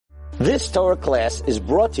This Torah class is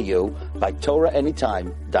brought to you by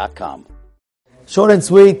TorahAnytime.com. Short and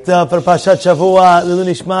sweet for Parashat Shavua, Lilu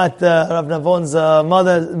Nishmat, Rav Navon's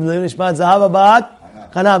mother, Lilu Nishmat Zahava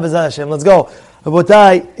Ba'at, Chana B'ezrat Hashem. Let's go.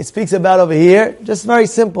 Rabotai, it speaks about over here, just very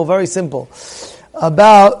simple,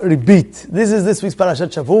 about Ribit. This is this week's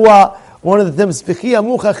Parashat Shavua. One of the themes,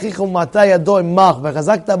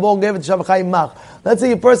 let's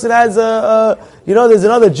say a person has there's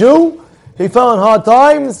another Jew, he fell in hard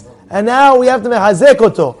times, and now we have to mehazek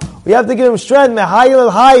oto. We have to give him strength, mehayil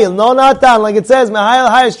el-hayil. No, not down, like it says, mehayil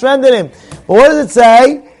el-hayil, strengthen him. But what does it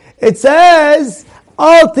say? It says,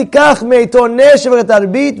 al tikach meito neshev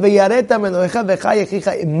v'tarbit v'yareta menoecha v'cha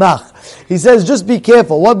yechicha imach. He says, just be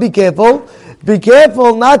careful. What be careful? Be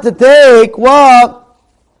careful not to take what?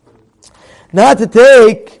 Not to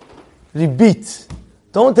take ribit.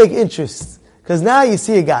 Don't take interest. Because now you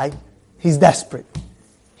see a guy, he's desperate.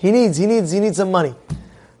 He needs some money.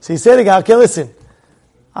 So you say to the guy, okay, listen,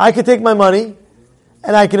 I can take my money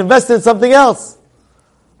and I can invest it in something else.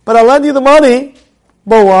 But I'll lend you the money,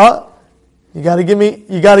 but what? You gotta give me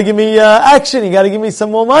action, you gotta give me some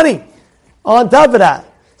more money on top of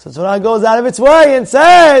that. So Torah goes out of its way and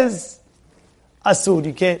says, Asud,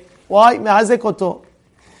 you can't. Why? Me'azek oto. You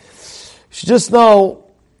should just know,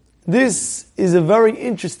 this is a very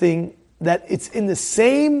interesting, that it's in the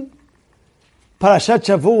same Parashat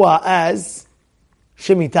Shavua as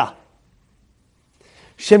Shemitah.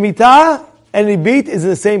 Shemitah and Ribit is in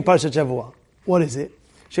the same Parashat Shavua. What is it?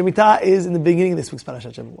 Shemitah is in the beginning of this week's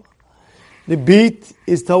Parashat Shavua. Ribit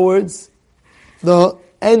is towards the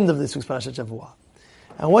end of this week's Parashat Shavua.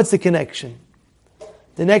 And what's the connection?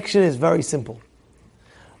 The connection is very simple.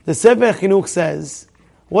 The Sefer Chinuch says,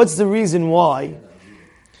 what's the reason why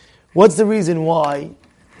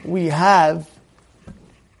we have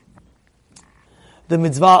the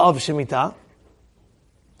mitzvah of Shemitah?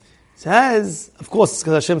 Says, of course,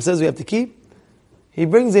 because Hashem says we have to keep. He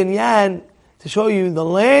brings in Yan to show you the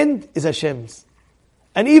land is Hashem's.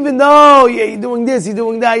 And even though you're doing this, you're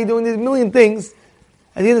doing that, you're doing this, a million things,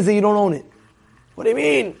 at the end of the day, you don't own it. What do you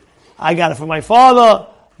mean? I got it from my father,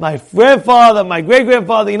 my grandfather, my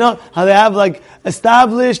great-grandfather, how they have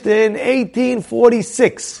established in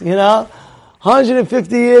 1846,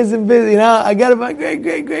 150 years in business, I got it from my great.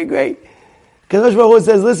 Kadosh Baruch Hu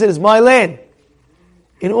says, listen, it's my land.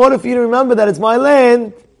 In order for you to remember that it's my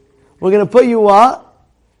land, we're going to put you what?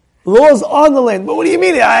 Laws on the land. But what do you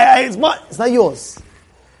mean? It's mine. It's not yours.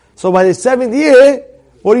 So by the 7th year,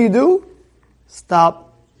 what do?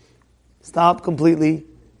 Stop completely.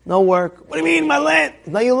 No work. What do you mean, my land? It's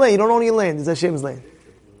not your land. You don't own your land. It's Hashem's land.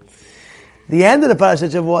 The end of the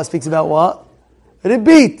Parashat Shavua speaks about what?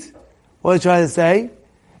 Ribit. What are you trying to say?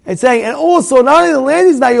 It's saying, and also, not only the land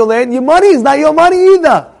is not your land, your money is not your money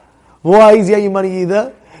either. Why is it your money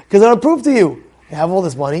either? Because I'll prove to you. You have all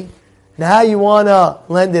this money. Now you want to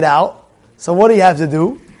lend it out. So what do you have to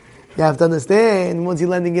do? You have to understand, once you're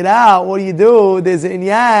lending it out, what do? There's an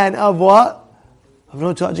inyan of what? Of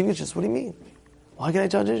no charging interest. What do you mean? Why can I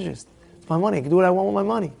charge interest? It's my money. I can do what I want with my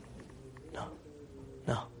money.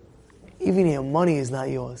 No. Even your money is not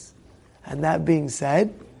yours. And that being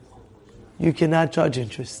said, you cannot charge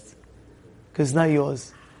interest. Because it's not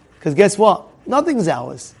yours. Because guess what? Nothing's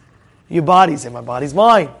ours. Your body, say, my body's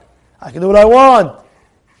mine. I can do what I want.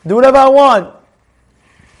 Do whatever I want.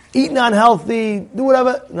 Eat non-healthy. Do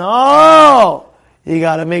whatever. No! You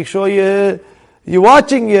got to make sure you're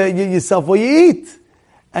watching yourself while you eat.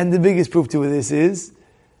 And the biggest proof to this is,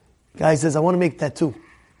 guy says, I want to make tattoo.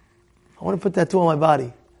 I want to put tattoo on my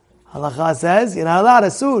body. Halakha says, you're not allowed,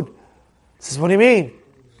 Asud. Says, what do you mean?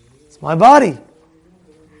 It's my body.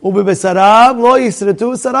 Ubi besarab lo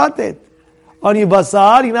yisretu saratet. On your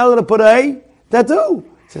basar, you're not going to put a tattoo.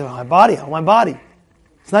 He says, my body, I want my body.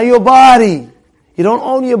 It's not your body. You don't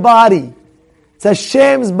own your body. It's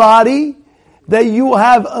Hashem's body that you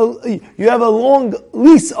have a long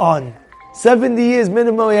lease on. 70 years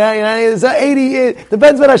minimum, 80 years.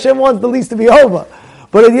 Depends when Hashem wants the lease to be over.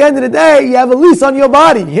 But at the end of the day, you have a lease on your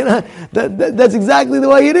body. That's exactly the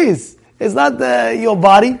way it is. It's not your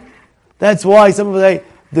body. That's why some people say,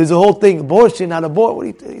 there's a whole thing, abortion, not abort.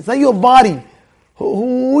 It's not your body.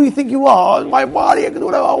 Who do you think you are? Oh, it's my body. I can do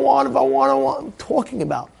whatever I want if I want. What I'm talking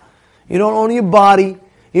about. You don't own your body.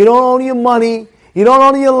 You don't own your money. You don't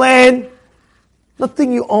own your land.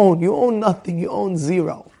 Nothing you own. You own nothing. You own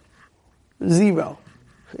zero. Zero.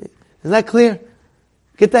 Is that clear?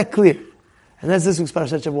 Get that clear. And that's this week's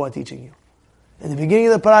Parashat Shavua teaching you. In the beginning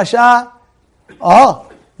of the Parasha, the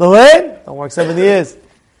land, don't work 70 years.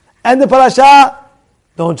 And the Parasha,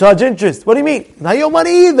 don't charge interest. What do you mean? Not your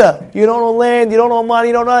money either. You don't own land, you don't own money,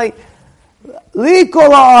 you don't own... Li kol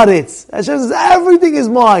haaretz. Hashem says, everything is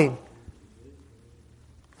mine.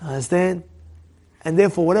 Understand? And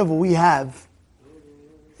therefore, whatever we have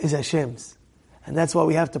is Hashem's. And that's why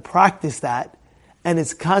we have to practice that. And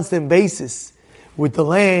it's constant basis with the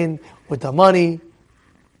land, with the money,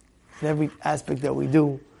 in every aspect that we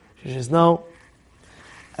do. You just know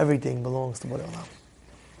everything belongs to Borei Olam.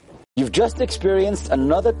 You've just experienced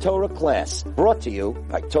another Torah class brought to you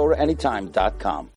by TorahAnytime.com.